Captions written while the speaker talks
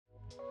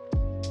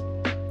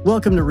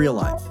Welcome to Real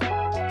Life.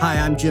 Hi,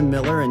 I'm Jim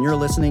Miller, and you're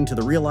listening to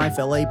the Real Life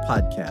LA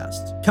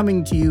podcast,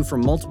 coming to you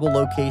from multiple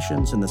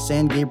locations in the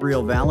San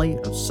Gabriel Valley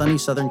of sunny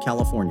Southern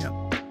California.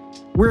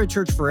 We're a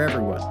church for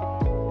everyone,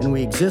 and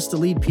we exist to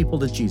lead people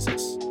to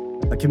Jesus,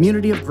 a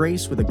community of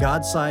grace with a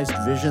God-sized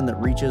vision that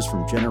reaches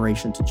from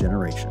generation to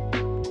generation.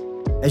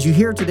 As you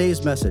hear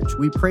today's message,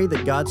 we pray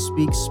that God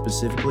speaks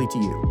specifically to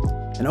you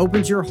and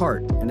opens your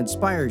heart and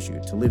inspires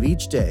you to live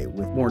each day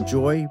with more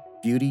joy,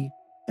 beauty,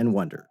 and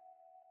wonder.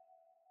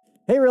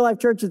 Hey, Real Life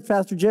Church, it's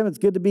Pastor Jim. It's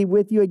good to be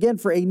with you again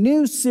for a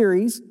new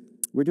series.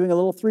 We're doing a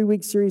little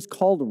 3-week series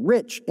called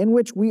Rich, in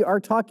which we are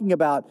talking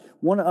about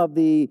one of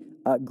the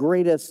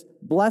greatest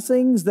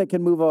blessings that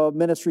can move a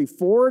ministry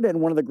forward and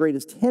one of the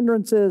greatest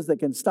hindrances that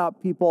can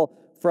stop people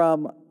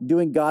from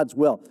doing God's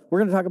will. We're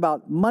going to talk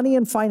about money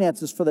and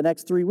finances for the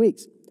next 3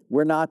 weeks.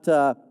 We're not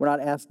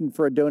asking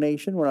for a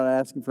donation. We're not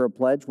asking for a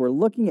pledge. We're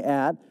looking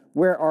at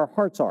where our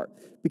hearts are,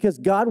 because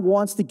God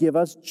wants to give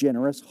us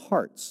generous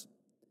hearts.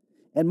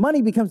 And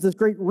money becomes this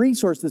great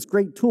resource, this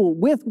great tool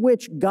with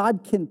which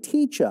God can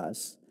teach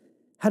us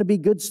how to be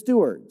good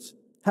stewards,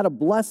 how to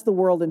bless the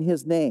world in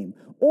His name.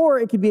 Or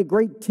it could be a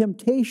great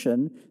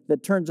temptation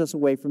that turns us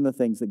away from the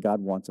things that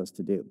God wants us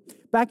to do.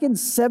 Back in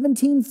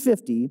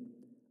 1750,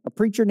 a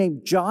preacher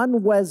named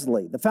John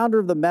Wesley, the founder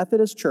of the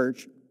Methodist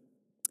Church,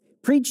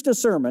 preached a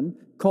sermon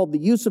called The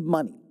Use of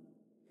Money.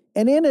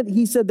 And in it,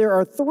 he said there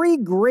are 3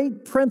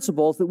 great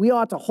principles that we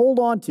ought to hold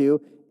on to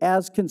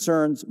as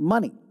concerns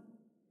money.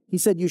 He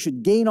said you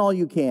should gain all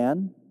you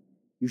can,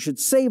 you should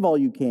save all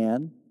you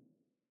can,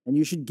 and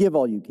you should give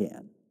all you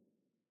can.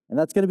 And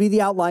that's going to be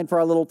the outline for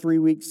our little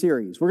 3-week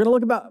series. We're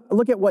going to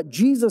look at what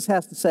Jesus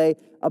has to say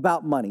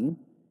about money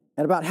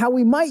and about how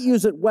we might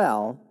use it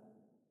well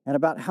and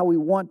about how we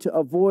want to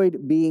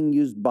avoid being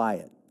used by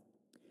it.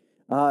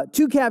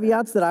 2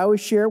 caveats that I always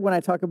share when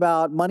I talk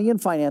about money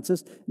and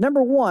finances.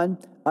 Number 1,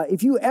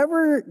 if you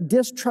ever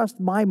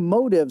distrust my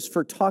motives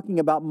for talking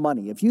about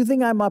money, if you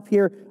think I'm up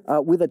here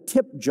with a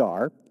tip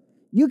jar,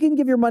 you can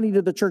give your money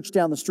to the church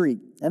down the street,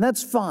 and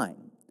that's fine.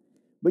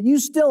 But you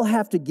still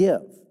have to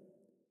give,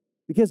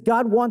 because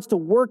God wants to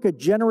work a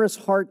generous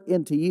heart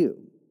into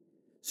you.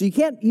 So you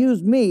can't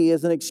use me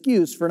as an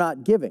excuse for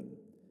not giving,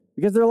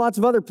 because there are lots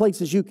of other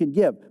places you can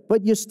give,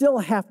 but you still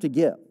have to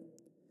give.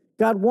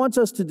 God wants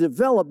us to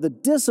develop the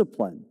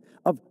discipline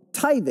of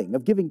tithing,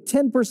 of giving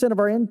 10% of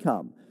our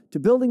income to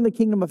building the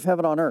kingdom of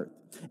heaven on earth.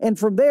 And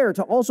from there,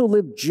 to also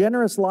live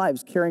generous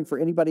lives, caring for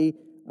anybody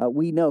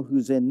we know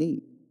who's in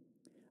need.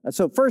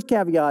 So first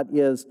caveat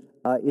is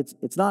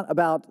it's not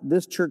about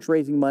this church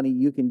raising money.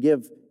 You can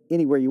give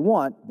anywhere you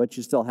want, but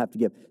you still have to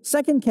give.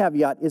 Second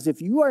caveat is if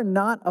you are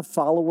not a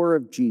follower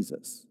of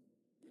Jesus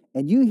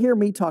and you hear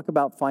me talk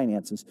about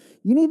finances,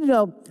 you need to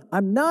know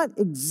I'm not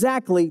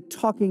exactly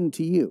talking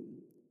to you.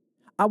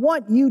 I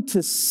want you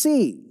to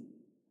see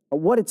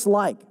what it's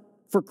like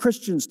for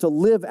Christians to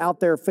live out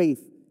their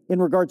faith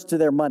in regards to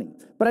their money.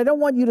 But I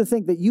don't want you to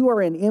think that you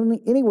are in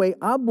any way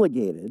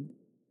obligated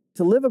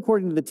to live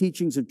according to the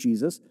teachings of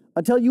Jesus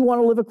until you want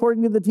to live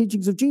according to the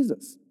teachings of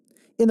Jesus.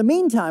 In the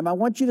meantime, I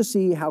want you to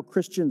see how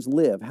Christians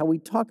live, how we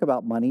talk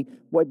about money,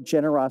 what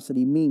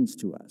generosity means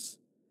to us.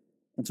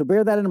 And so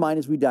bear that in mind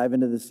as we dive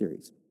into this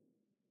series.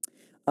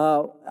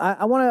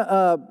 I want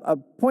to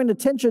point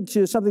attention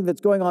to something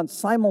that's going on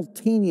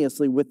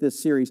simultaneously with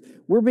this series.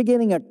 We're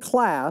beginning a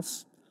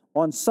class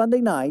on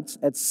Sunday nights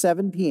at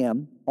 7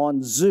 p.m.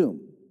 on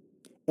Zoom.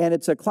 And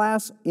it's a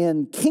class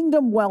in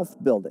Kingdom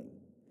Wealth Building.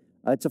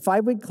 It's a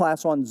 5-week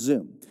class on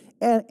Zoom.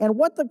 And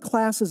what the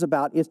class is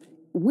about is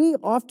we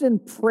often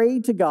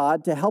pray to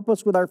God to help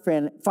us with our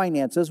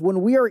finances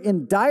when we are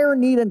in dire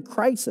need and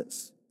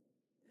crisis.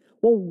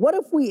 Well, what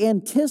if we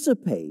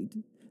anticipate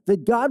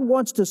that God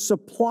wants to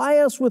supply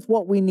us with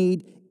what we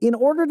need in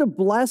order to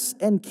bless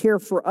and care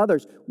for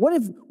others? What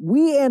if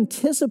we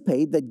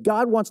anticipate that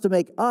God wants to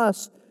make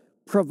us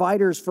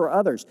providers for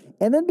others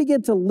and then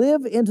begin to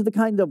live into the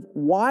kind of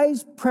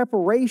wise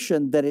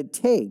preparation that it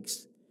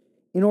takes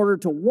in order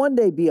to one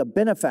day be a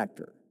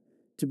benefactor,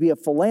 to be a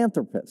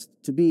philanthropist,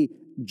 to be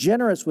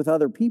generous with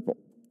other people?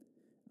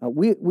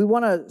 We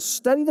want to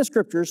study the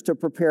scriptures to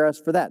prepare us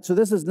for that. So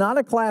this is not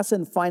a class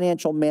in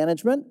financial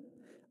management.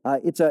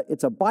 It's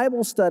a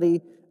Bible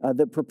study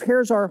that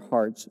prepares our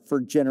hearts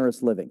for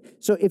generous living.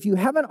 So if you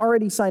haven't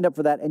already signed up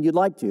for that and you'd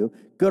like to,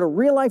 go to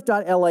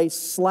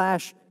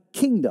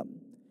reallife.la/kingdom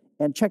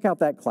and check out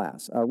that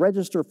class.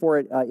 Register for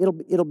it.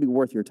 It'll be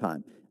worth your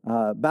time.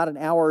 About an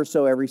hour or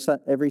so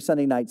every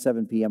Sunday night,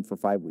 7 p.m. for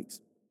 5 weeks.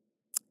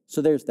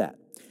 So there's that.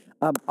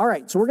 All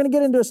right, so we're going to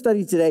get into a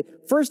study today.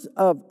 First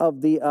of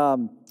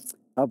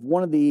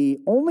one of the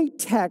only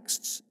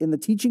texts in the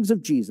teachings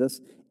of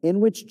Jesus in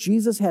which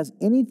Jesus has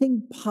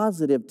anything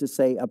positive to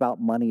say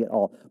about money at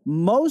all.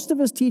 Most of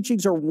his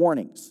teachings are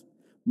warnings.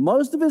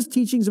 Most of his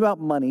teachings about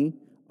money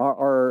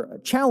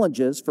are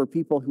challenges for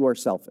people who are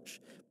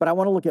selfish. But I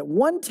want to look at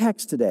one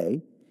text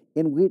today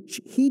in which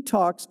he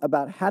talks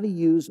about how to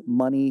use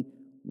money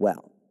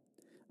well.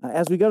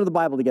 As we go to the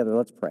Bible together,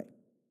 let's pray.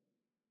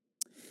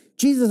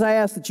 Jesus, I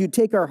ask that you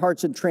take our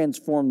hearts and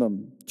transform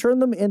them. Turn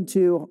them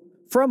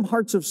from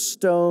hearts of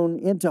stone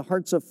into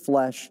hearts of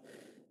flesh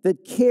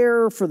that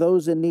care for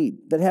those in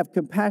need, that have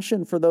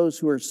compassion for those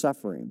who are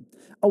suffering.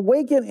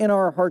 Awaken in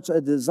our hearts a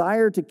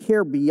desire to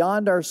care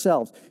beyond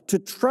ourselves, to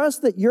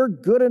trust that you're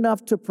good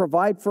enough to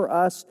provide for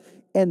us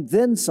and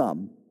then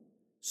some,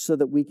 so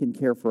that we can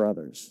care for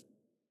others.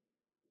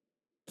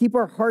 Keep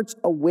our hearts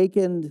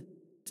awakened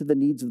to the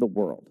needs of the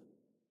world.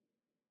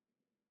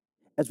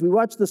 As we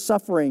watch the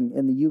suffering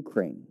in the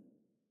Ukraine,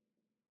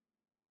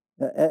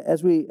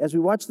 as we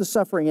watch the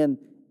suffering in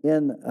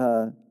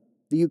the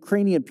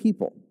Ukrainian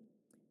people,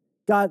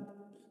 God,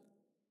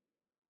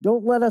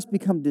 don't let us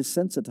become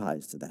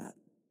desensitized to that.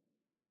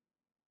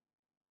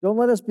 Don't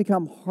let us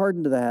become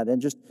hardened to that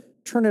and just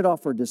turn it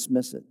off or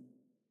dismiss it.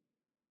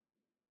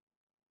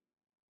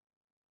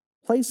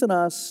 Place in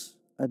us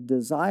a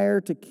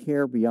desire to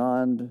care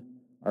beyond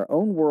our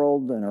own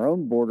world and our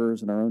own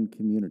borders and our own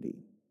community.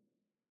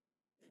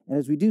 And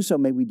as we do so,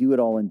 may we do it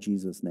all in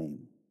Jesus'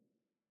 name.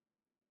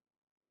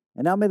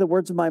 And now may the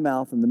words of my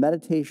mouth and the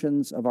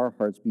meditations of our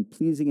hearts be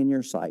pleasing in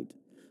your sight,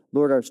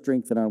 Lord, our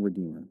strength and our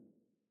Redeemer.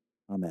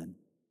 Amen.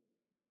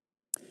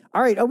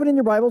 All right, open in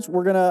your Bibles.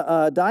 We're going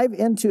to dive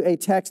into a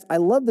text. I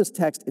love this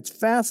text. It's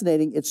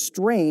fascinating. It's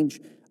strange.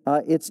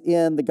 It's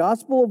in the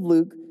Gospel of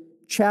Luke,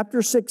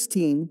 chapter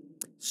 16,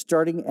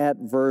 starting at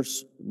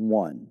verse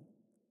 1.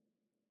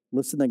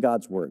 Listen to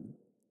God's word.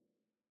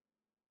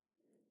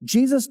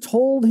 Jesus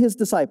told his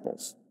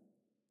disciples,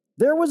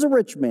 there was a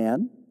rich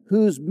man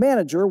whose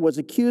manager was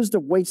accused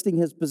of wasting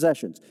his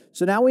possessions.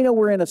 So now we know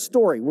we're in a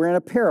story. We're in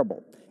a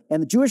parable.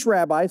 And the Jewish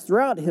rabbis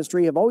throughout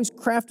history have always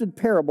crafted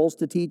parables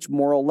to teach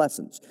moral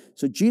lessons.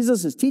 So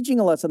Jesus is teaching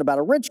a lesson about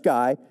a rich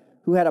guy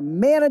who had a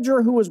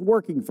manager who was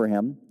working for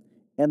him,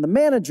 and the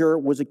manager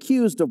was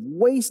accused of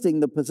wasting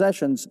the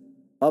possessions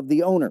of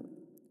the owner.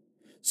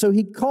 So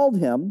he called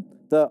him,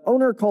 the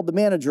owner called the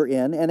manager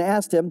in and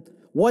asked him,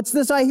 what's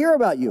this I hear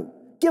about you?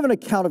 Give an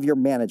account of your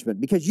management,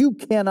 because you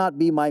cannot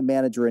be my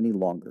manager any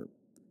longer.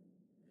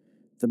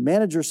 The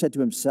manager said to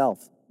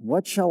himself,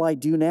 what shall I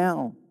do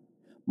now?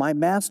 My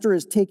master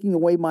is taking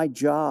away my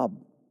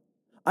job.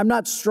 I'm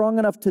not strong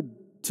enough to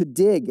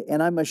dig,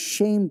 and I'm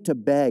ashamed to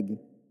beg.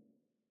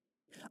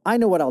 I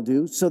know what I'll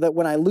do, so that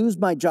when I lose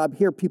my job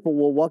here, people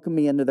will welcome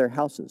me into their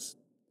houses.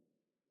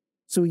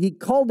 So he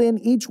called in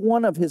each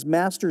one of his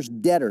master's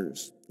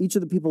debtors, each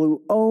of the people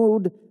who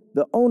owed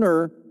the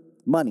owner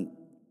money.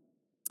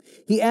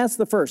 He asked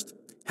the first,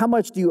 how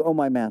much do you owe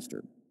my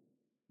master?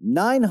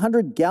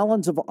 900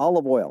 gallons of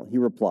olive oil, he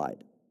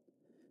replied.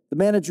 The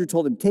manager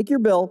told him, take your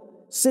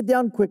bill, sit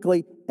down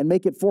quickly, and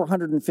make it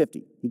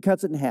 450. He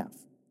cuts it in half.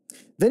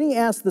 Then he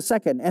asked the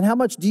second, and how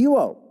much do you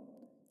owe?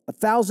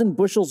 1,000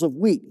 bushels of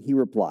wheat, he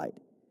replied.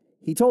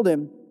 He told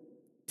him,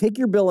 take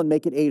your bill and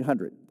make it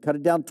 800. Cut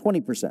it down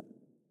 20%.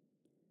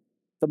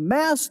 The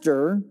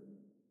master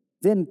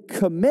then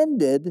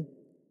commended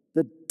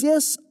the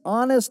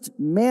dishonest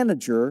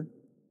manager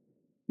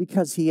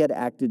because he had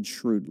acted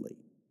shrewdly.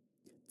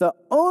 The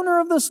owner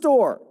of the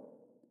store,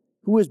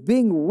 who was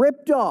being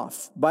ripped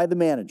off by the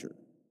manager,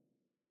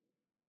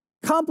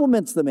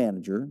 compliments the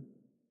manager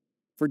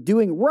for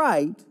doing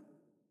right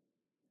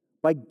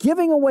by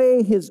giving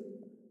away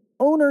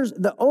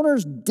the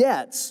owner's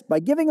debts, by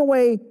giving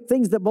away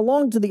things that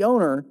belong to the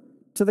owner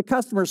to the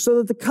customers so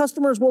that the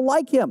customers will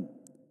like him,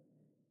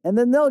 and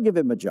then they'll give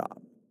him a job.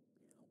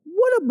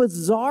 What a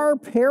bizarre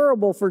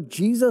parable for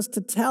Jesus to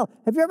tell.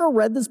 Have you ever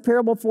read this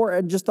parable before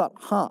and just thought,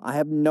 I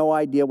have no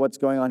idea what's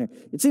going on here?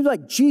 It seems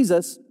like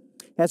Jesus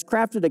has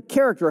crafted a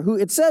character who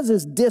it says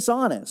is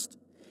dishonest.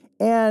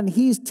 And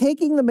he's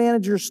taking the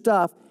manager's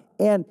stuff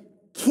and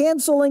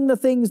canceling the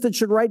things that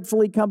should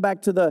rightfully come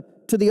back to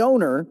the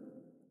owner.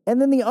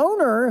 And then the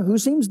owner, who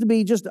seems to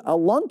be just a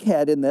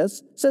lunkhead in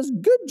this, says,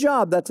 good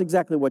job, that's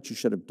exactly what you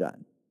should have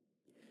done.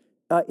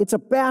 It's a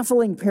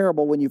baffling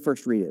parable when you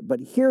first read it, but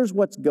here's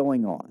what's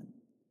going on.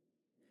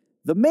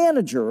 The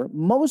manager,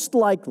 most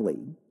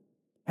likely,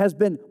 has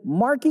been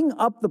marking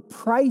up the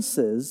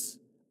prices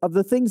of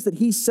the things that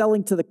he's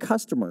selling to the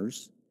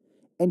customers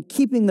and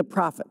keeping the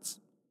profits.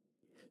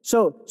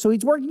 So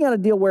he's working out a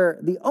deal where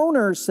the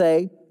owner,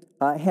 say,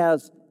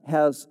 has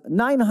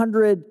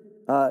 900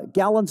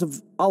 gallons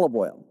of olive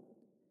oil,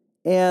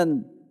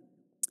 and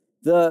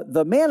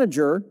the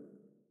manager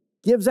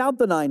gives out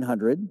the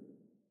 900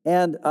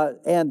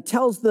 and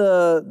tells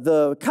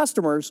the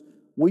customers,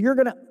 well, you're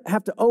going to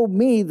have to owe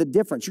me the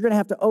difference. You're going to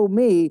have to owe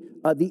me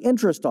the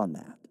interest on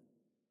that.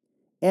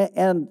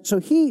 And so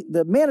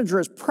the manager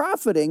is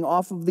profiting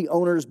off of the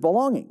owner's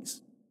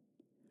belongings.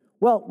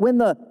 Well, when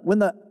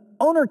the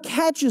owner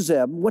catches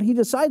him, what he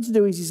decides to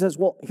do is he says,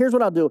 well, here's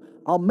what I'll do.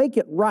 I'll make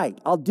it right.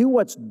 I'll do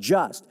what's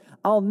just.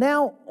 I'll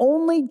now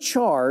only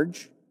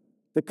charge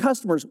the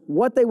customers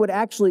what they would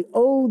actually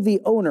owe the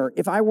owner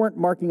if I weren't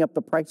marking up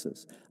the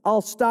prices.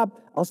 I'll stop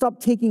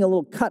taking a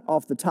little cut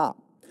off the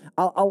top.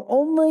 I'll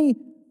only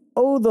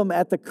owe them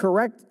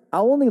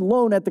I'll only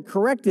loan at the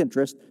correct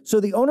interest, so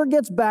the owner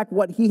gets back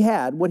what he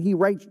had, what he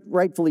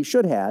rightfully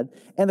should have,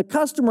 and the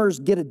customers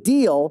get a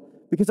deal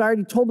because I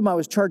already told them I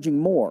was charging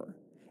more.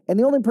 And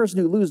the only person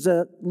who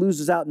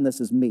loses out in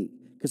this is me,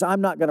 because I'm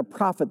not going to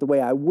profit the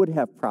way I would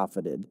have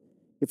profited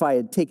if I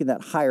had taken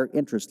that higher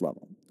interest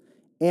level.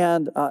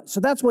 And so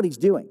that's what he's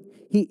doing.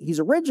 He's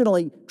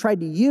originally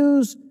tried to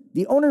use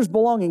the owner's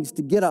belongings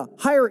to get a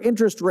higher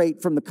interest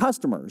rate from the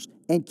customers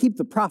and keep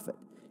the profit.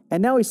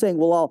 And now he's saying,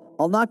 well,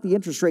 I'll knock the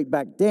interest rate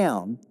back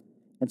down.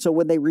 And so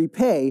when they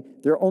repay,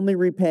 they're only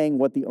repaying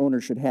what the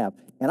owner should have.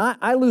 And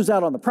I lose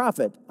out on the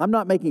profit. I'm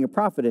not making a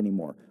profit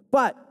anymore.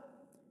 But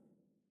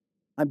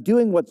I'm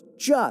doing what's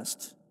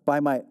just by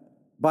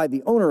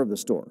the owner of the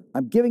store.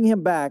 I'm giving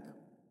him back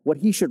what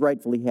he should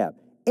rightfully have.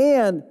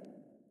 And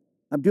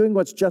I'm doing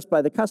what's just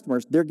by the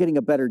customers. They're getting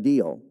a better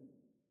deal.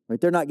 Right?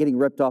 They're not getting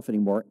ripped off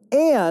anymore.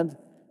 And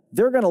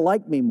they're going to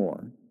like me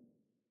more.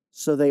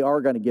 So they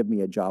are going to give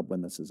me a job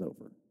when this is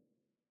over.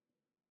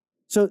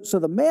 So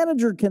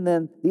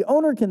the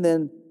owner can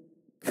then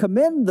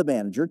commend the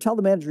manager, tell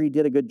the manager he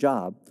did a good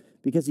job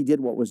because he did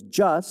what was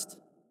just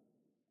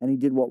and he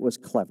did what was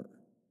clever.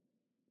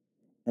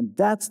 And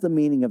that's the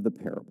meaning of the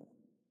parable.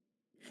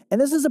 And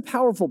this is a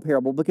powerful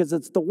parable because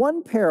it's the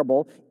one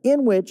parable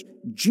in which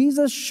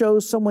Jesus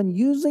shows someone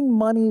using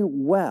money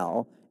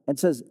well and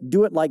says,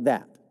 do it like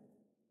that.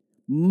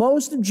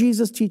 Most of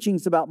Jesus'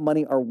 teachings about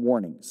money are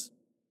warnings.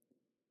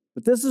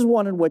 But this is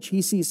one in which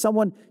he sees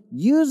someone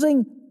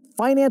using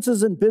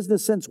finances and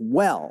business sense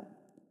well.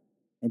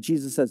 And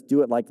Jesus says,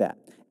 do it like that.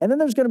 And then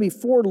there's going to be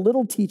 4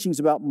 little teachings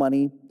about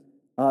money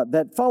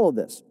that follow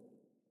this.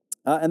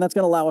 And that's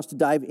going to allow us to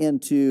dive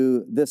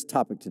into this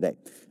topic today.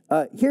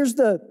 Here's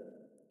the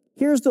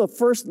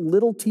first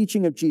little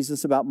teaching of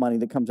Jesus about money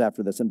that comes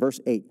after this in verse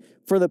 8.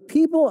 For the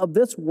people of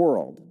this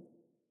world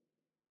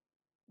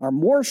are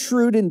more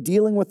shrewd in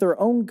dealing with their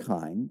own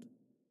kind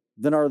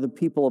than are the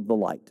people of the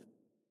light.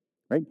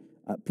 Right?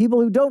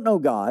 People who don't know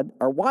God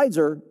are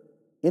wiser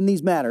in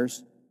these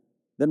matters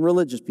than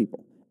religious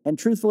people. And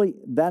truthfully,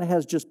 that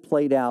has just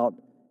played out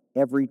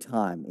every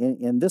time.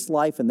 In this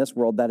life, in this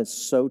world, that is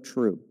so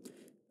true.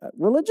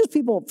 Religious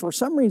people, for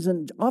some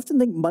reason, often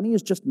think money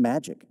is just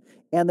magic.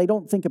 And they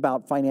don't think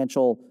about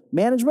financial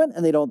management,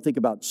 and they don't think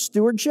about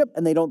stewardship,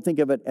 and they don't think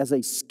of it as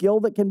a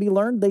skill that can be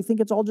learned. They think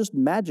it's all just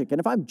magic. And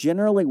if I'm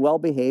generally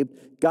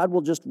well-behaved, God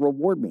will just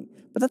reward me.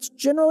 But that's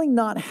generally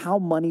not how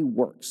money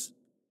works.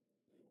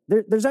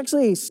 There's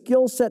actually a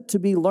skill set to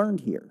be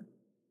learned here.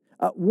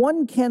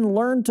 One can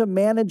learn to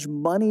manage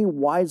money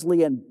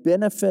wisely and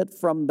benefit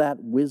from that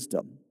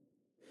wisdom.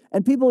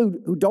 And people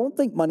who don't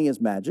think money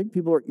is magic,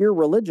 people who are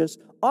irreligious,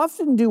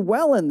 often do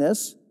well in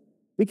this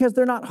because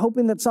they're not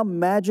hoping that some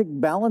magic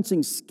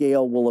balancing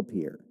scale will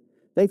appear.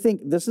 They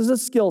think this is a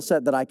skill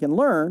set that I can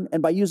learn,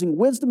 and by using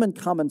wisdom and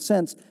common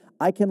sense,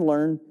 I can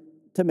learn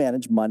to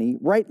manage money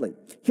rightly.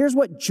 Here's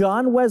what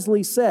John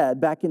Wesley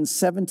said back in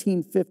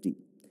 1750.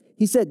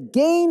 He said,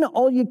 gain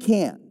all you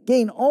can,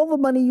 gain all the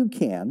money you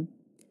can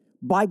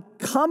by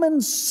common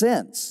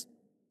sense,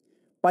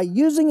 by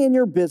using in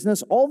your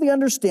business all the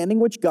understanding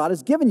which God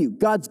has given you.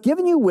 God's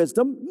given you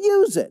wisdom,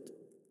 use it.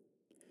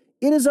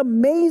 It is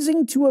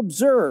amazing to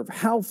observe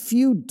how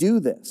few do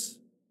this,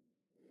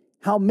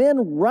 how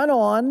men run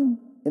on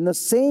in the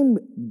same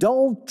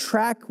dull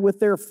track with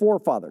their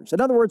forefathers. In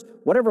other words,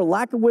 whatever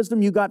lack of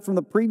wisdom you got from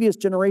the previous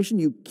generation,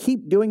 you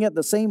keep doing it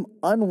the same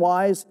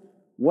unwise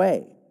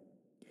way.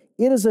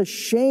 It is a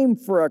shame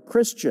for a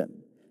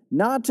Christian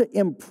not to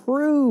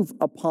improve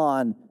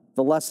upon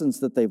the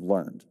lessons that they've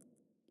learned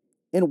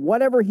in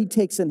whatever he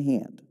takes in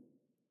hand.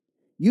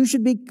 You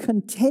should be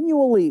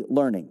continually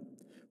learning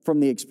from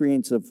the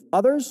experience of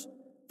others,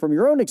 from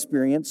your own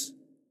experience,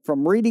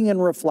 from reading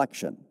and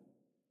reflection,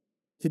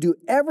 to do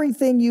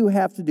everything you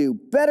have to do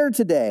better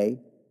today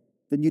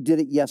than you did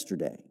it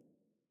yesterday.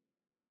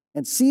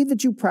 And see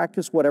that you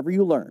practice whatever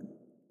you learn,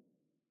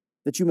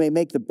 that you may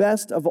make the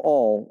best of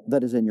all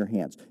that is in your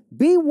hands.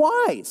 Be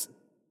wise.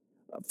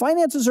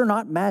 Finances are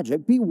not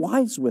magic. Be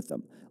wise with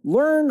them.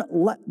 Learn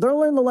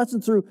the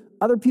lesson through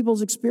other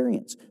people's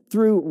experience,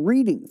 through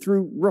reading,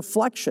 through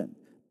reflection.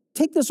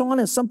 Take this on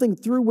as something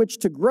through which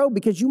to grow,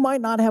 because you might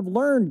not have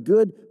learned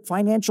good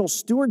financial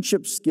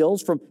stewardship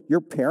skills from your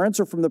parents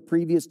or from the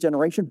previous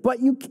generation, but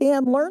you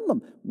can learn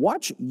them.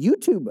 Watch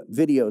YouTube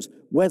videos,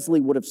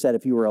 Wesley would have said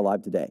if he were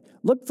alive today.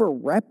 Look for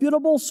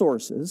reputable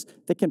sources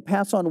that can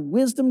pass on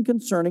wisdom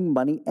concerning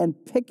money and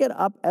pick it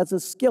up as a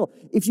skill.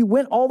 If you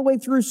went all the way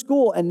through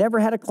school and never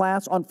had a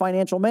class on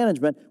financial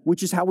management,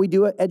 which is how we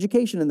do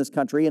education in this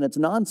country, and it's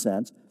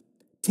nonsense,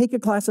 take a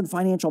class in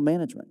financial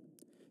management.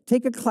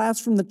 Take a class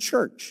from the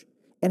church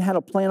and how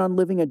to plan on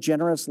living a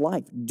generous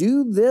life.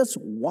 Do this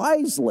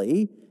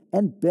wisely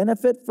and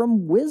benefit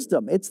from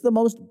wisdom. It's the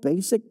most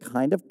basic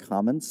kind of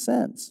common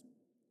sense.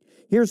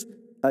 Here's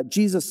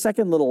Jesus'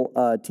 second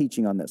little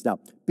teaching on this. Now,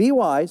 be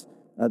wise.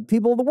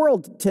 People of the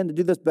world tend to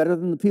do this better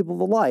than the people of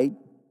the light.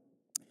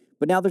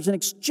 But now there's an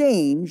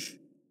exchange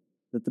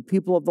that the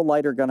people of the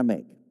light are going to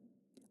make.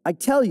 I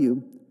tell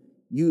you,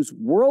 use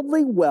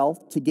worldly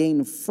wealth to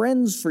gain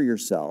friends for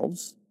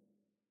yourselves,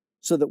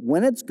 so that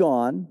when it's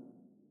gone,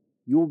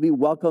 you will be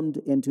welcomed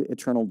into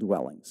eternal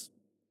dwellings.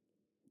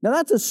 Now,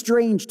 that's a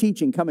strange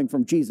teaching coming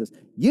from Jesus.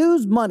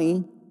 Use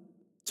money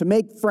to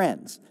make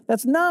friends.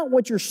 That's not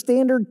what your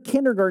standard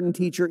kindergarten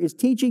teacher is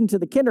teaching to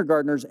the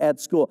kindergartners at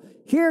school.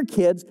 Here,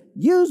 kids,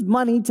 use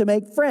money to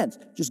make friends.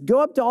 Just go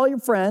up to all your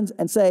friends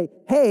and say,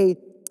 hey,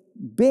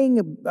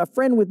 being a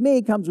friend with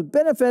me comes with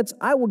benefits.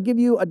 I will give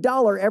you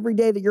 $1 every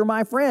day that you're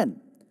my friend.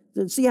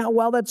 See how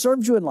well that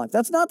serves you in life.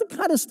 That's not the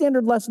kind of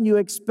standard lesson you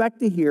expect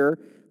to hear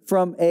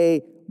from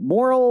a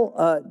moral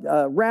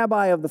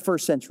rabbi of the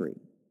first century.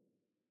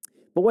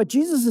 But what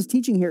Jesus is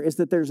teaching here is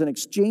that there's an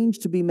exchange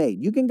to be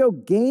made. You can go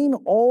gain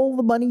all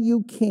the money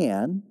you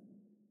can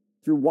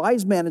through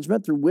wise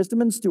management, through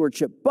wisdom and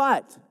stewardship,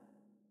 but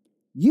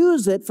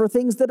use it for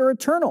things that are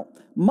eternal.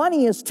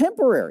 Money is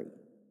temporary.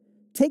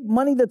 Take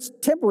money that's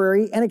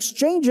temporary and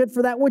exchange it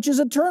for that which is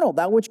eternal,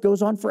 that which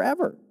goes on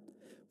forever.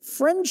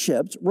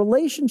 Friendships,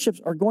 relationships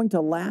are going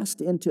to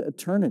last into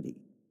eternity.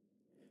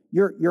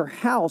 Your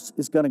house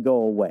is going to go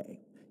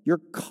away. Your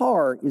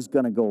car is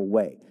going to go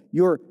away.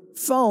 Your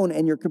phone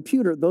and your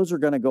computer, those are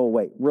going to go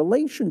away.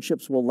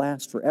 Relationships will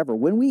last forever.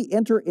 When we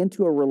enter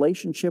into a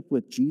relationship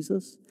with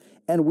Jesus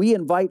and we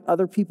invite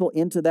other people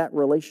into that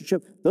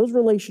relationship, those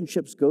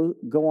relationships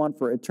go on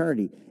for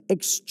eternity.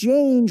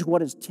 Exchange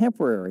what is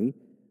temporary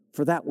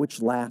for that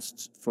which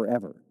lasts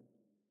forever.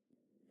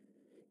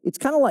 It's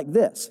kind of like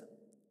this.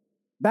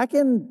 Back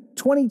in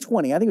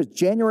 2020, I think it was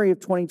January of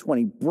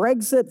 2020,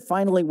 Brexit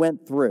finally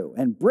went through,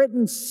 and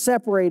Britain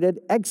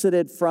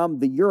exited from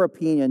the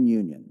European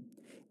Union.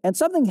 And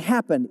something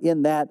happened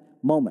in that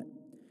moment.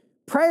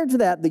 Prior to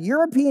that, the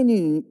European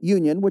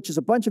Union, which is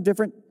a bunch of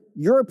different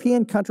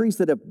European countries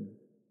that have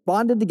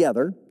bonded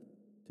together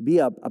to be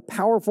a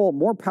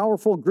more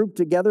powerful group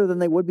together than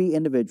they would be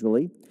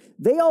individually,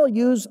 they all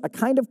use a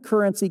kind of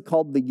currency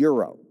called the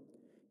euro.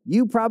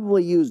 You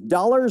probably use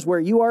dollars where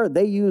you are,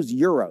 they use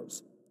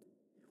euros.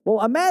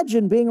 Well,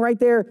 imagine being right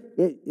there.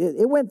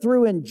 It went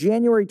through in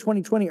January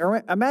 2020.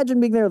 Or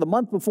imagine being there the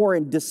month before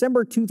in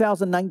December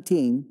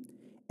 2019,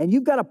 and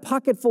you've got a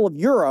pocket full of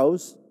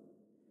euros,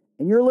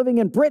 and you're living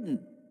in Britain.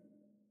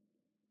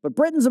 But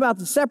Britain's about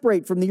to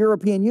separate from the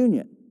European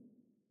Union.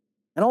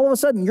 And all of a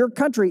sudden, your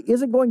country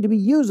isn't going to be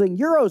using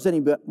euros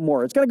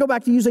anymore. It's going to go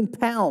back to using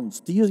pounds,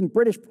 to using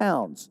British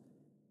pounds.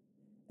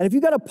 And if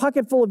you've got a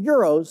pocket full of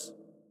euros,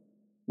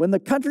 when the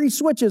country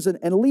switches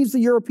and leaves the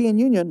European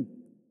Union,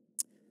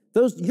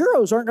 those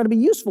euros aren't going to be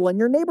useful in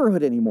your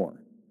neighborhood anymore.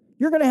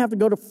 You're going to have to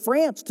go to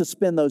France to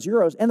spend those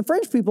euros, and the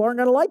French people aren't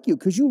going to like you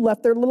because you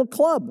left their little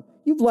club.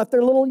 You've left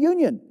their little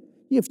union.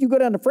 If you go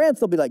down to France,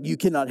 they'll be like, you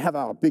cannot have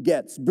a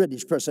baguette,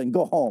 British person,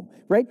 go home,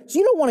 right? So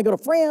you don't want to go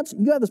to France.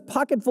 You have this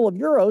pocket full of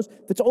euros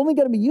that's only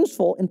going to be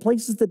useful in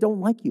places that don't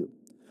like you.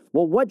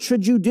 Well, what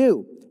should you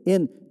do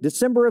in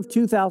December of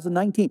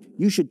 2019?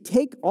 You should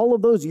take all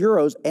of those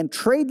euros and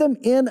trade them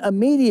in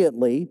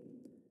immediately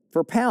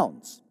for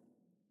pounds,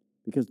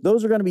 because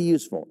those are going to be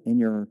useful in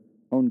your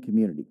own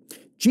community.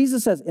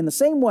 Jesus says, in the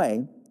same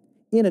way,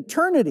 in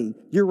eternity,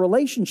 your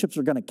relationships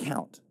are going to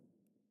count.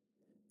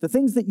 The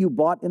things that you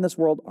bought in this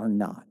world are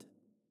not.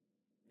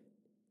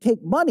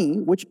 Take money,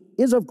 which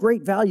is of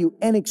great value,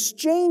 and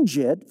exchange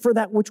it for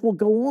that which will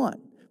go on,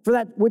 for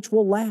that which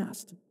will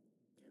last.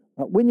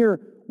 When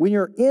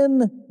you're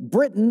in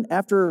Britain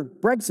after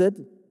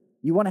Brexit,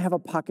 you want to have a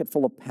pocket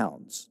full of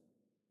pounds.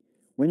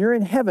 When you're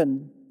in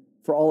heaven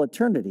for all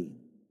eternity,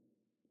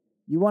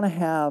 you want to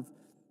have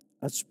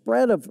a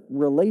spread of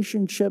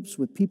relationships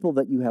with people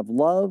that you have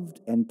loved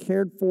and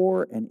cared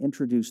for and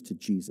introduced to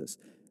Jesus.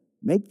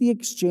 Make the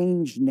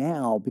exchange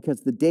now,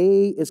 because the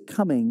day is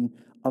coming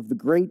of the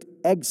great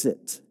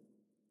exit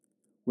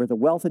where the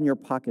wealth in your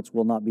pockets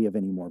will not be of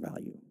any more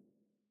value.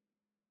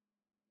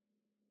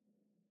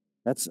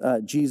 That's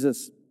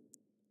Jesus'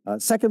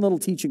 second little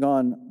teaching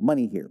on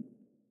money here.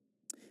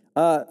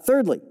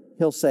 Thirdly,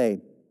 he'll say,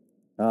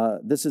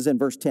 this is in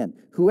verse 10,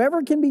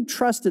 whoever can be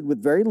trusted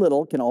with very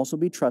little can also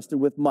be trusted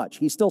with much.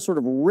 He's still sort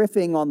of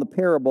riffing on the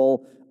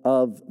parable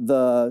of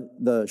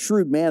the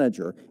shrewd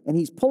manager, and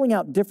he's pulling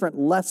out different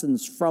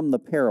lessons from the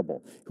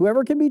parable.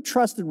 Whoever can be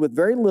trusted with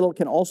very little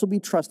can also be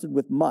trusted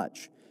with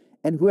much,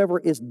 and whoever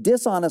is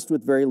dishonest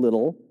with very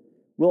little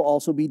will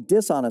also be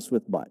dishonest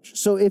with much.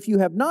 So if you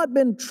have not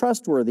been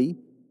trustworthy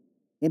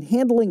in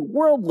handling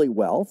worldly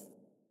wealth,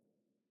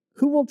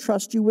 who will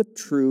trust you with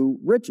true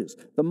riches?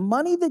 The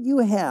money that you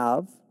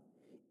have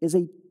is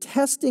a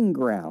testing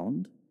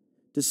ground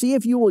to see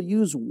if you will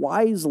use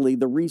wisely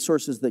the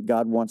resources that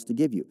God wants to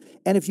give you.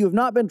 And if you have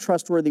not been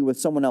trustworthy with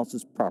someone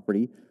else's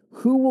property,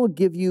 who will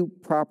give you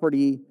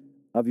property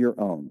of your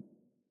own?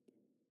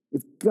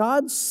 If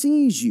God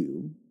sees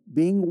you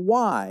being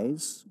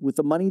wise with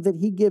the money that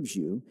he gives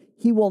you,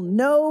 he will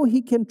know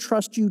he can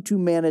trust you to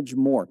manage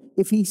more.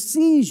 If he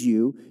sees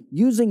you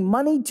using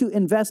money to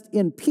invest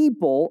in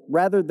people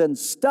rather than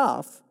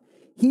stuff,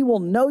 he will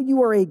know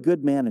you are a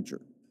good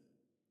manager.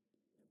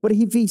 But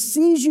if he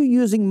sees you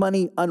using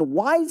money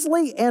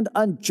unwisely and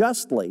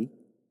unjustly,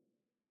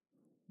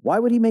 why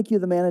would he make you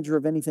the manager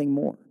of anything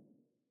more?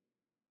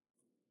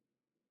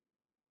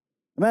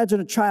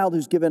 Imagine a child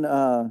who's given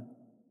a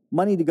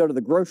money to go to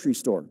the grocery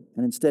store,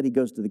 and instead he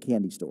goes to the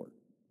candy store.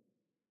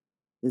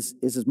 Is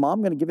his mom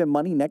going to give him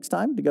money next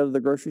time to go to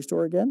the grocery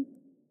store again?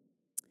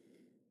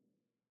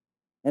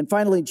 And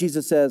finally,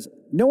 Jesus says,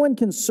 no one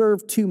can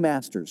serve two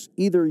masters.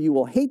 Either you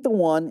will hate the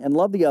one and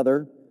love the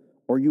other,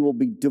 or you will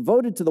be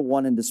devoted to the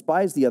one and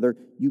despise the other.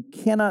 You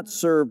cannot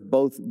serve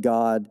both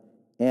God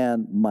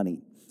and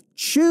money.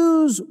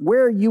 Choose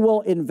where you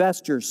will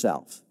invest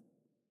yourself.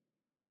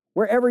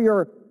 Wherever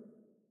your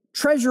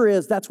treasure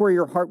is, that's where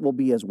your heart will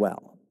be as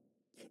well.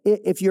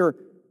 If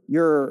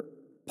your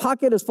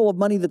pocket is full of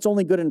money that's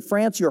only good in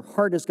France, your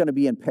heart is going to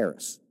be in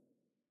Paris.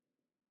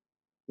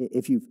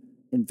 If you've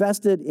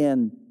invested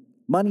in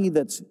money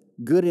that's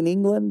good in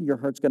England, your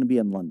heart's going to be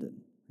in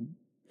London.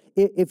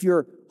 If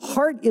your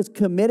heart is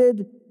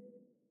committed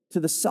to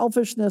the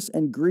selfishness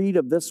and greed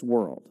of this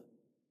world,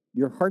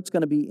 your heart's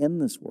going to be in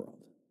this world.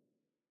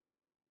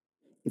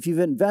 If you've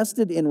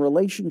invested in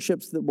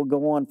relationships that will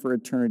go on for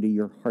eternity,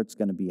 your heart's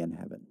going to be in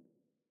heaven.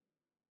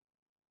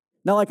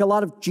 Now, like a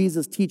lot of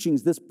Jesus'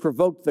 teachings, this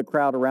provoked the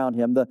crowd around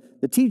him.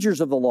 The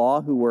teachers of the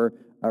law, who were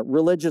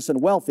religious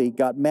and wealthy,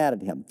 got mad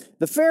at him.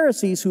 The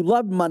Pharisees, who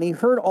loved money,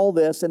 heard all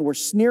this and were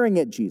sneering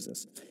at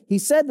Jesus. He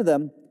said to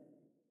them,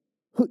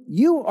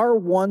 you are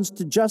ones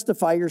to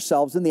justify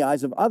yourselves in the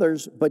eyes of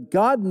others, but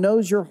God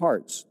knows your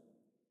hearts.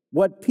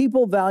 What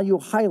people value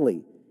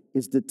highly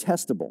is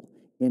detestable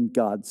in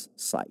God's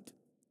sight.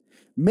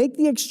 Make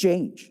the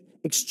exchange.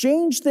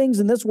 Exchange things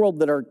in this world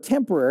that are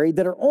temporary,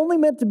 that are only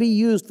meant to be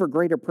used for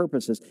greater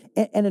purposes,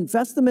 and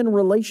invest them in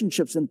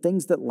relationships and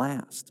things that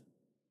last.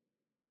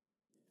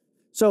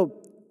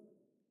 So,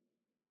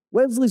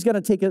 Wesley's going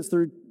to take us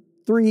through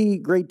three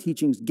great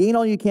teachings: gain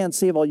all you can,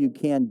 save all you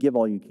can, give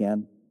all you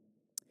can.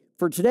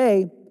 For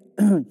today,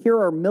 here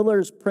are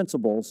Miller's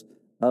principles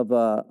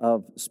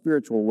of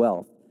spiritual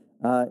wealth.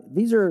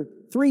 These are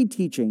three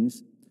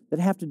teachings that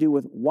have to do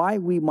with why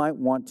we might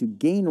want to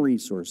gain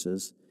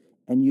resources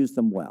and use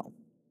them well.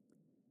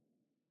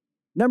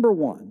 Number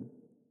one,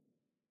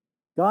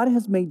 God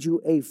has made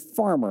you a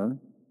farmer,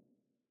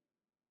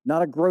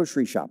 not a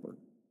grocery shopper.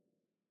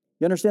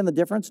 You understand the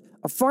difference?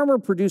 A farmer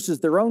produces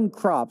their own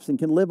crops and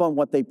can live on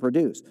what they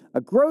produce.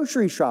 A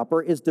grocery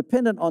shopper is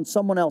dependent on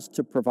someone else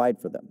to provide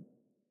for them.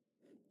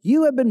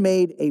 You have been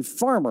made a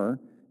farmer,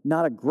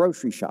 not a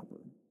grocery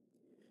shopper.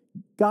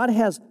 God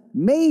has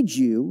made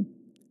you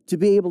to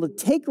be able to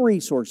take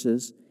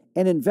resources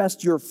and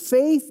invest your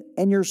faith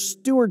and your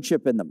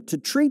stewardship in them, to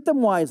treat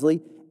them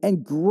wisely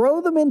and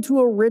grow them into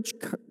a rich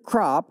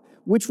crop,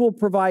 which will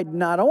provide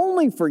not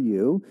only for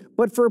you,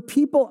 but for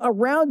people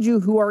around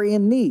you who are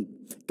in need.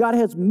 God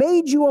has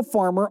made you a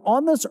farmer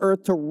on this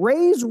earth to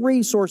raise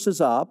resources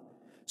up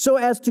so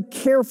as to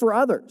care for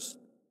others,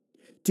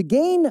 to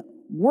gain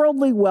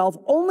worldly wealth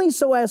only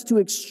so as to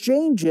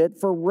exchange it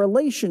for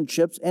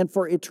relationships and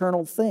for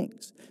eternal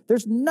things.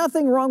 There's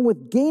nothing wrong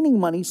with gaining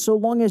money so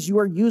long as you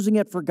are using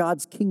it for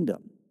God's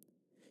kingdom.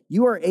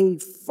 You are a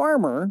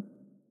farmer,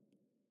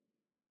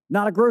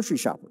 not a grocery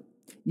shopper.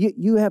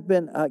 You have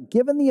been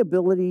given the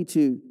ability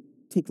to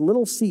take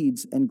little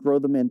seeds and grow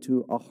them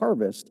into a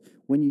harvest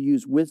when you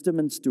use wisdom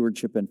and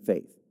stewardship and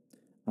faith.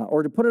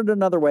 Or to put it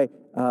another way,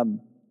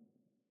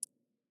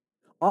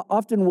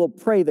 often we'll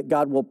pray that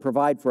God will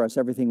provide for us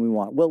everything we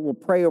want. We'll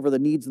pray over the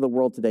needs of the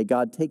world today.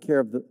 God, take care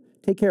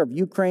of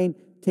Ukraine,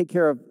 take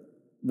care of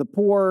the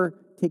poor,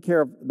 take care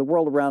of the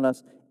world around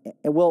us.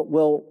 And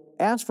we'll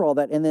ask for all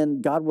that, and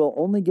then God will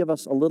only give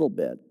us a little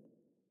bit.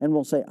 And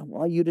we'll say,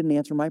 well, you didn't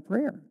answer my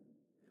prayer.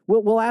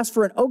 We'll ask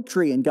for an oak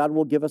tree, and God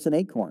will give us an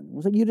acorn.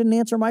 We'll say, you didn't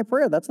answer my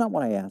prayer. That's not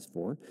what I asked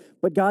for.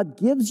 But God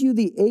gives you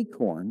the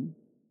acorn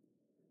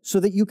so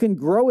that you can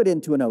grow it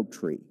into an oak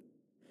tree.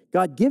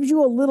 God gives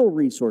you a little bit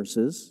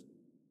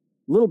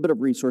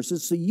of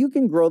resources, so you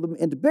can grow them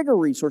into bigger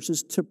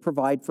resources to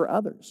provide for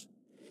others.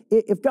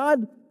 If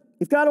God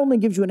only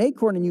gives you an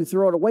acorn and you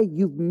throw it away,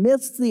 you've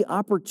missed the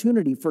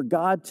opportunity for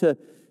God to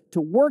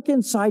work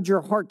inside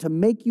your heart to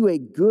make you a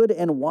good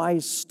and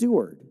wise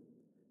steward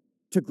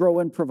to grow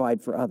and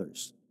provide for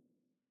others.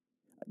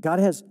 God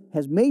has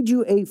made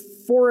you a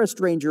forest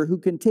ranger who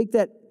can take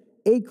that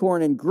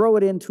acorn and grow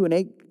it into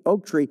an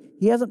oak tree.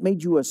 He hasn't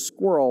made you a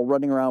squirrel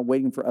running around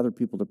waiting for other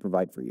people to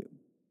provide for you.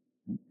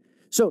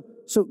 So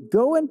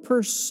go and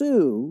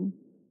pursue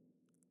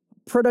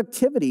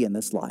productivity in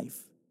this life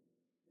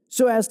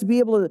so as to be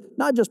able to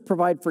not just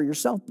provide for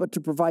yourself, but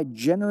to provide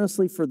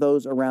generously for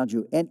those around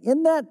you. And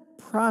in that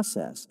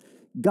process,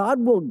 God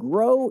will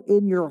grow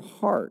in your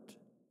heart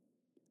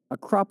a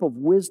crop of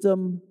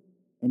wisdom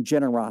and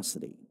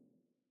generosity.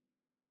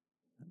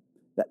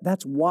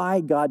 That's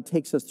why God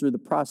takes us through the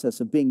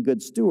process of being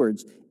good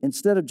stewards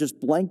instead of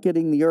just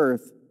blanketing the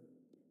earth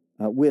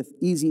with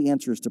easy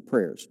answers to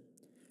prayers.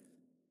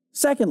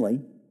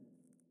 Secondly,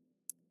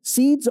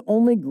 seeds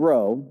only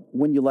grow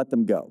when you let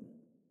them go.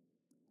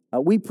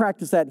 We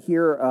practice that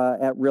here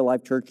at Real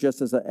Life Church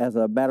just as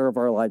a matter of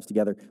our lives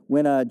together.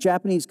 When a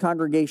Japanese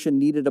congregation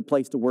needed a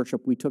place to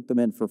worship, we took them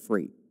in for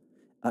free.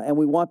 And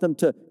we want them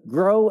to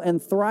grow and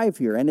thrive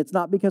here. And it's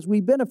not because we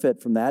benefit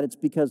from that, it's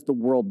because the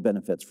world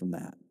benefits from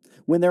that.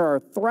 when there are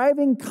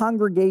thriving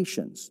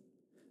congregations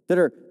that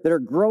are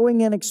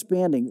growing and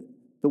expanding,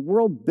 the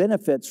world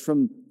benefits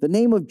from the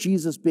name of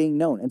Jesus being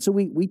known. And so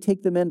we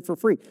take them in for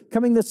free.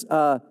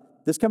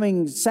 This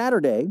coming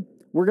Saturday,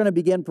 we're going to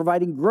begin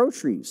providing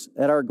groceries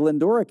at our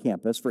Glendora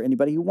campus for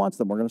anybody who wants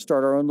them. We're going to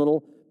start our own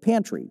little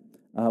pantry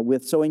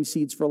with Sowing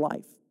Seeds for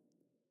Life.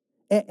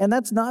 And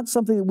that's not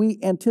something that we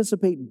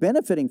anticipate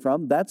benefiting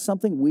from. That's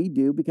something we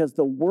do because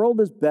the world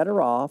is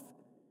better off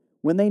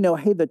when they know,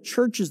 hey, the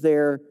church is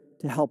there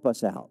to help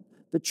us out.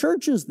 The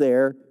church is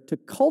there to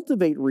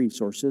cultivate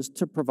resources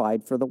to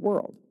provide for the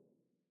world.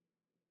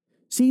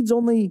 Seeds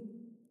only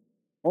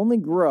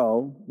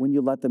grow when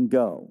you let them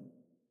go.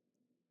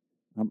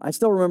 I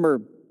still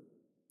remember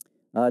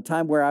a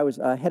time where I was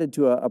headed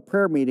to a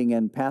prayer meeting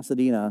in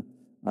Pasadena.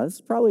 This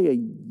is probably a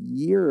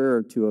year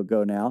or two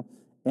ago now.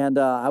 And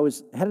I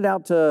was headed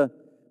out to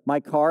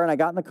my car, and I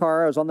got in the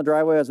car. I was on the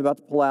driveway. I was about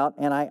to pull out,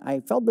 and I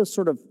felt this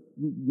sort of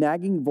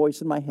nagging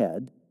voice in my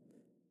head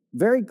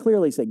very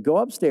clearly say, go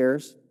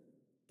upstairs,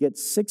 get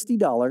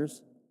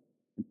 $60,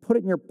 and put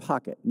it in your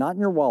pocket. Not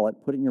in your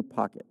wallet, put it in your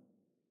pocket.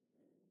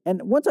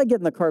 And once I get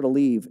in the car to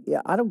leave,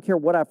 I don't care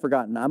what I've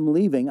forgotten. I'm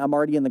leaving. I'm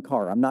already in the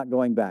car. I'm not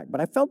going back.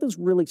 But I felt this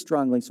really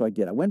strongly, so I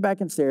did. I went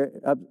back upstairs,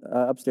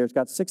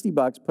 got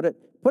 $60, put it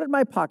in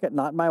my pocket,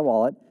 not in my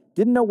wallet.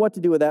 Didn't know what to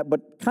do with that,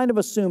 but kind of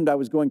assumed I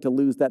was going to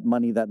lose that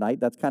money that night.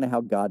 That's kind of how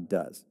God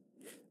does.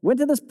 Went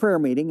to this prayer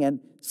meeting and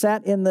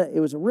sat it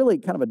was really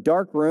kind of a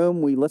dark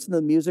room. We listened to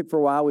the music for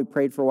a while. We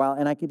prayed for a while,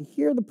 and I could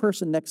hear the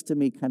person next to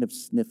me kind of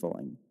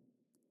sniffling.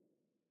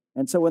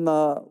 And so when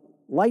the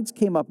lights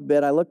came up a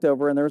bit, I looked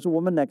over, and there was a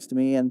woman next to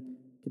me, and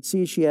could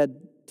see she had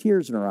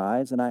tears in her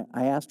eyes, and I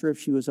asked her if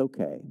she was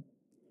okay.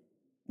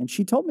 And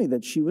she told me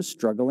that she was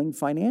struggling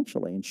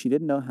financially, and she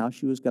didn't know how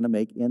she was going to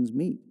make ends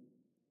meet.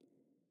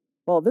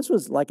 Well, this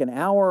was like an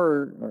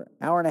hour or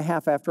hour and a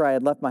half after I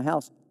had left my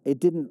house. I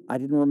didn't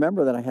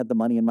remember that I had the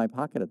money in my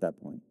pocket at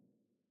that point.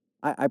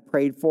 I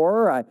prayed for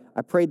her.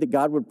 I prayed that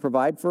God would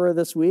provide for her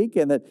this week,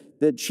 and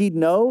that she'd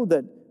know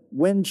that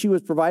when she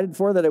was provided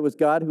for, that it was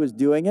God who was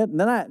doing it. And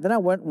then I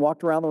went and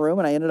walked around the room,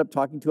 and I ended up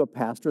talking to a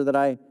pastor that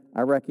I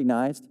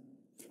recognized.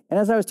 And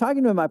as I was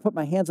talking to him, I put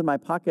my hands in my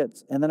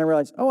pockets, and then I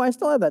realized, I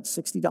still have that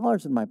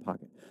 $60 in my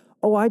pocket.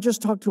 I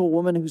just talked to a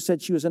woman who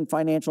said she was in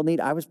financial need.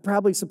 I was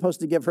probably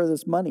supposed to give her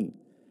this money.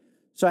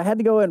 So I had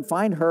to go and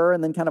find her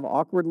and then kind of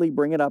awkwardly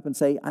bring it up and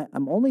say,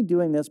 I'm only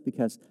doing this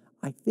because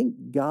I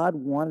think God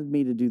wanted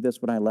me to do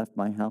this when I left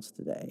my house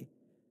today.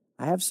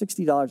 I have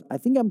 $60. I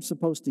think I'm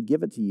supposed to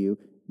give it to you.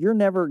 You're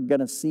never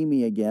going to see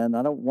me again.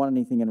 I don't want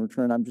anything in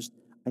return.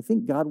 I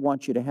think God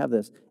wants you to have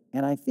this.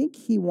 And I think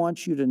He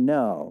wants you to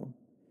know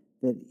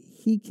that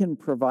He can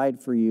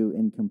provide for you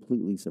in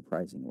completely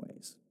surprising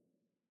ways.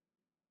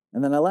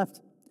 And then I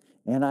left,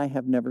 and I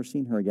have never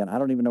seen her again. I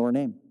don't even know her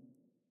name.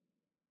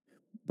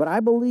 But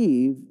I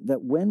believe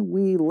that when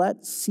we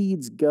let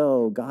seeds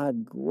go,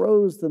 God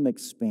grows them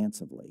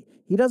expansively.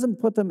 He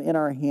doesn't put them in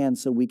our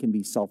hands so we can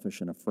be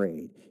selfish and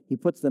afraid. He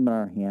puts them in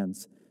our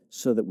hands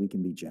so that we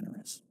can be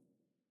generous.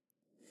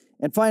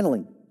 And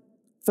finally,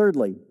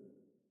 thirdly,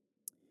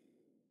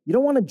 you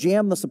don't want to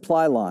jam the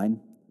supply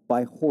line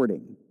by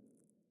hoarding.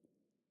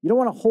 You don't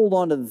want to hold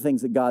on to the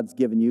things that God's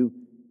given you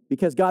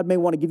because God may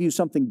want to give you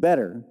something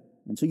better.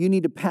 And so you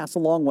need to pass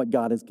along what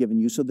God has given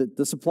you so that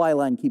the supply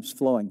line keeps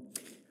flowing.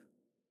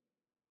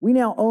 We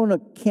now own a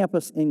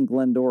campus in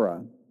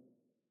Glendora.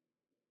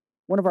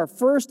 One of our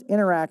first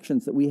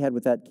interactions that we had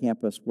with that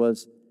campus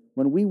was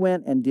when we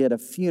went and did a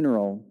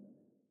funeral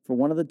for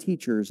one of the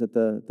teachers at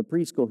the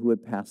preschool who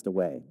had passed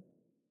away.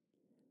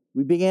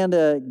 We began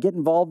to get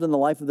involved in the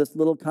life of this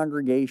little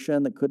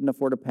congregation that couldn't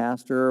afford a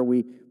pastor.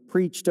 We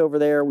preached over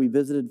there. We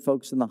visited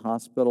folks in the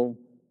hospital.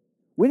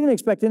 We didn't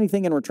expect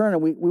anything in return,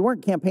 and we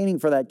weren't campaigning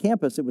for that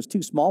campus. It was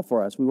too small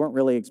for us. We weren't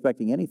really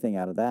expecting anything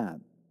out of that.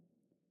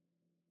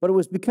 But it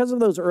was because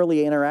of those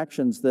early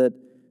interactions that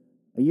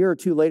a year or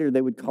two later, they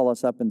would call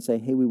us up and say,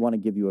 hey, we want to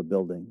give you a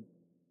building.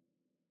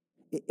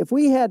 If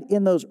we had,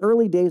 in those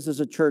early days as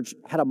a church,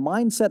 had a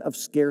mindset of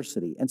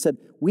scarcity and said,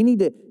 we need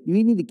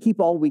to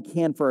keep all we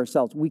can for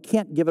ourselves. We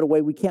can't give it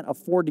away. We can't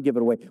afford to give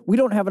it away. We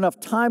don't have enough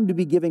time to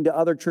be giving to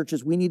other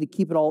churches. We need to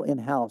keep it all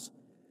in-house.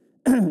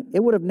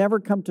 It would have never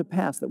come to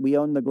pass that we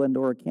own the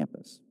Glendora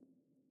campus.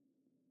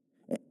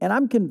 And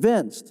I'm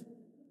convinced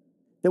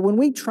that when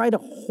we try to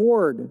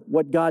hoard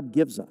what God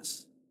gives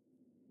us,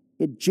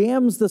 it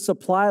jams the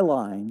supply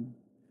line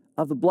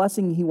of the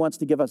blessing He wants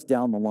to give us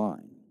down the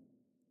line.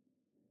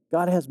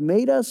 God has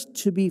made us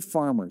to be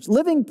farmers,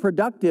 living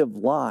productive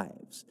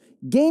lives,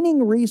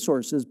 gaining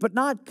resources, but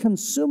not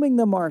consuming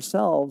them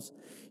ourselves,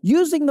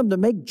 using them to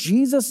make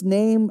Jesus'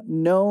 name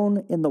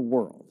known in the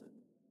world.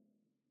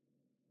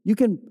 You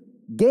can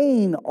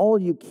gain all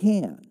you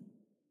can,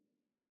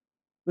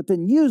 but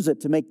then use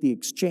it to make the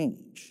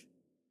exchange,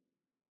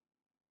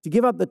 to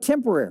give up the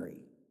temporary,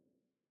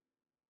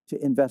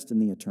 to invest in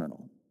the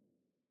eternal.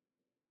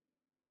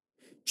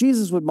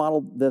 Jesus would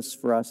model this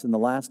for us in the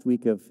last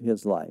week of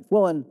His life.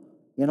 Well,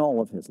 in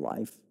all of His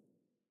life.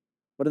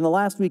 But in the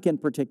last week in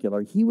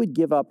particular, He would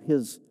give up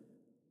His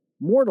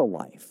mortal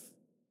life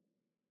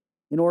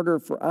in order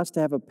for us to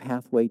have a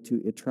pathway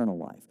to eternal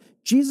life.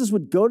 Jesus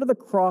would go to the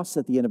cross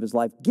at the end of his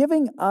life,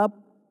 giving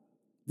up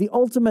the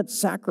ultimate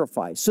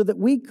sacrifice so that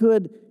we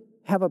could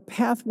have a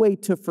pathway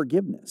to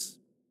forgiveness.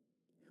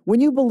 When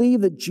you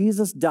believe that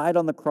Jesus died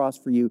on the cross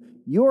for you,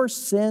 your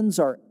sins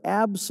are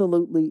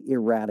absolutely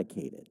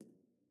eradicated.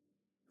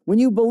 When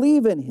you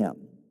believe in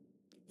him,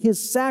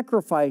 his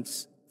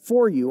sacrifice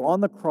for you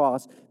on the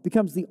cross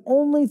becomes the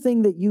only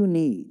thing that you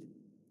need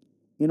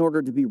in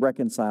order to be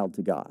reconciled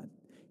to God.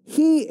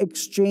 He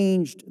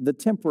exchanged the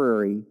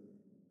temporary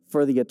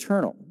for the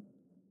eternal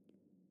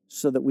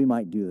so that we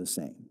might do the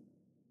same.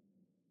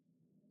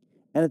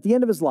 And at the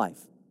end of his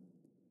life,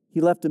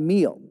 he left a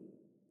meal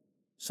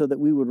so that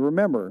we would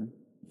remember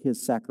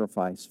his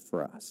sacrifice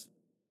for us.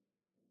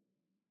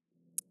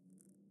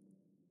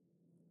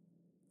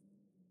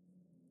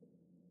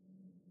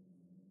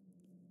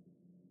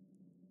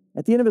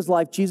 At the end of his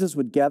life, Jesus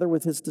would gather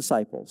with his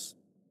disciples,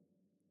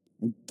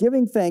 and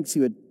giving thanks, he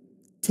would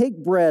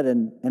take bread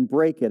and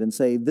break it and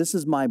say, "This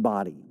is my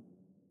body,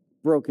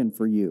 broken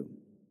for you."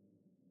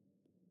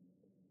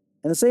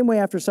 In the same way,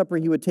 after supper,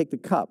 he would take the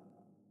cup,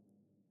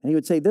 and he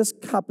would say, "This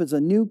cup is a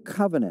new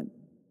covenant,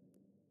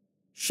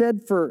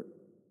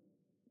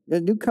 a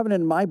new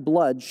covenant in my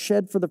blood,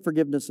 shed for the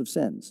forgiveness of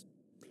sins.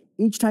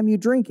 Each time you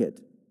drink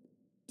it,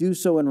 do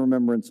so in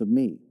remembrance of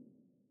me."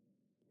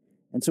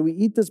 And so we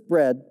eat this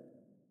bread,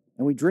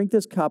 and we drink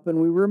this cup, and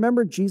we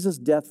remember Jesus'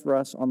 death for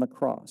us on the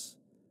cross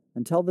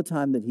until the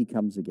time that he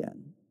comes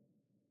again.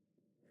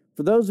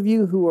 For those of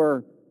you who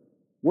are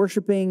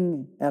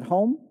worshiping at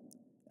home,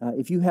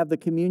 if you have the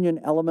communion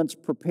elements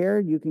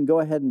prepared, you can go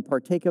ahead and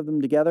partake of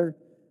them together,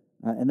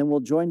 and then we'll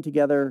join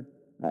together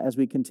as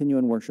we continue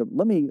in worship.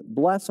 Let me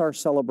bless our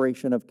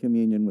celebration of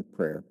communion with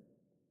prayer.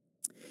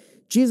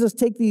 Jesus,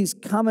 take these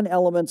common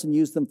elements and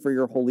use them for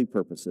your holy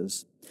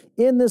purposes.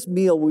 In this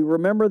meal, we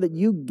remember that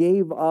you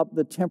gave up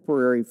the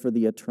temporary for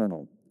the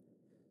eternal.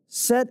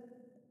 Set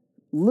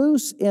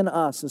loose in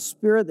us a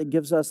spirit that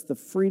gives us the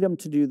freedom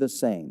to do the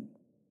same.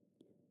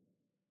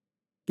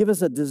 Give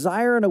us a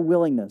desire and a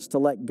willingness to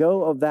let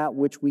go of that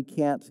which we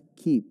can't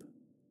keep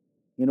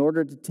in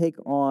order to take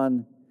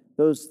on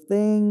those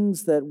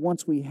things that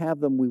once we have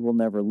them, we will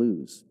never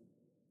lose.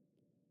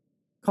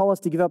 Call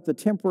us to give up the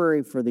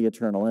temporary for the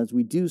eternal. And as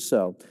we do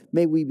so,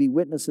 may we be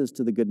witnesses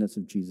to the goodness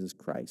of Jesus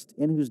Christ,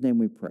 in whose name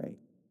we pray.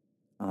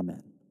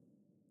 Amen.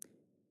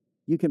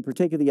 You can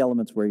partake of the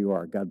elements where you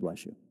are. God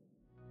bless you.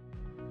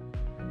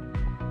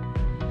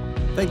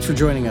 Thanks for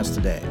joining us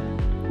today.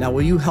 Now,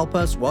 will you help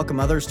us welcome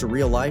others to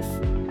Real Life?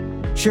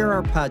 Share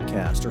our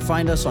podcast or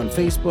find us on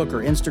Facebook or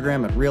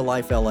Instagram at Real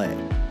Life LA.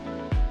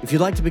 If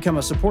you'd like to become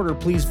a supporter,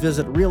 please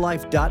visit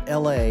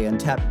reallife.la and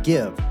tap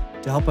Give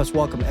to help us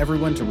welcome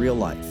everyone to Real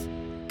Life.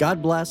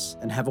 God bless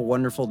and have a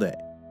wonderful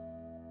day.